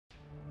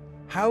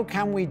How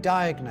can we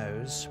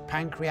diagnose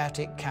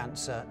pancreatic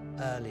cancer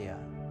earlier?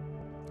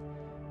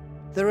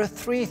 There are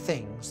three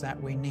things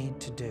that we need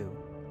to do.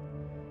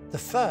 The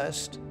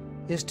first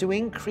is to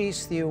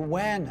increase the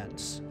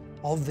awareness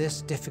of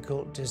this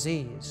difficult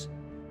disease,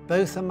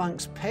 both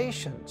amongst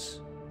patients,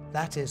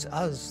 that is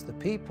us, the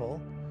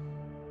people,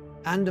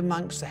 and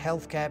amongst the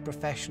healthcare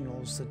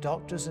professionals, the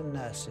doctors and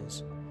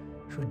nurses,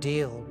 who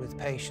deal with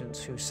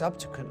patients who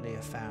subsequently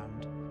are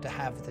found to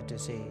have the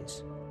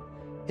disease.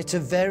 It's a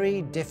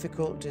very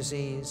difficult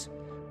disease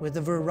with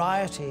a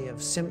variety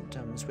of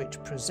symptoms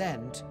which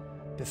present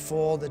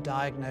before the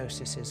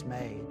diagnosis is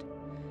made.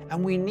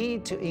 And we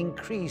need to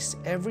increase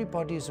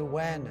everybody's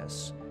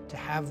awareness to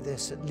have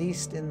this at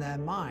least in their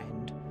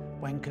mind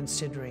when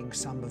considering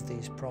some of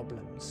these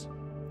problems.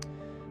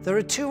 There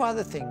are two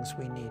other things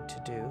we need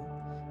to do.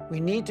 We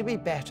need to be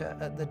better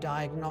at the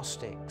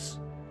diagnostics,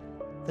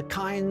 the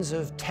kinds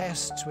of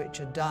tests which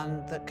are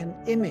done that can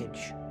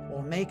image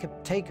or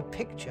take a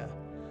picture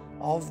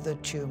of the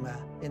tumour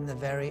in the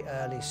very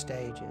early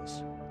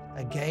stages.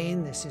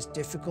 Again, this is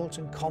difficult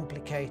and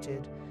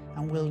complicated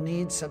and will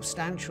need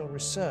substantial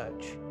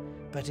research,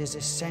 but is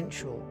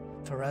essential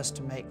for us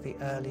to make the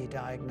early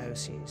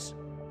diagnoses.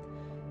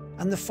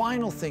 And the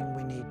final thing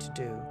we need to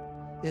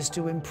do is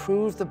to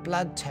improve the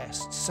blood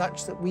tests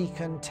such that we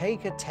can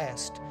take a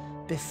test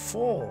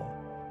before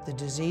the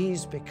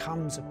disease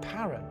becomes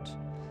apparent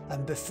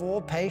and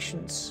before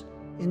patients,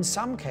 in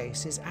some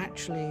cases,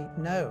 actually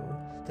know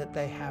that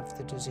they have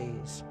the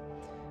disease.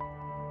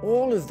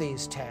 All of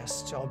these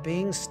tests are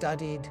being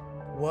studied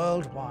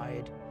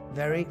worldwide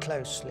very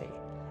closely,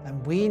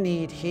 and we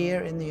need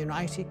here in the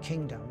United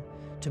Kingdom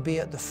to be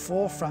at the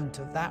forefront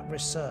of that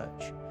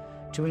research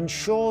to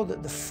ensure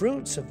that the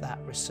fruits of that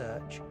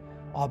research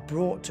are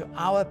brought to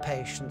our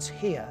patients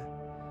here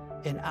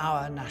in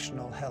our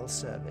National Health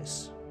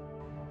Service.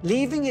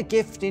 Leaving a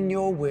gift in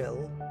your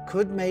will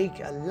could make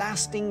a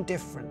lasting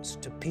difference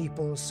to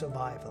people's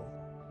survival.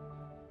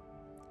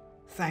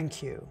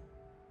 Thank you.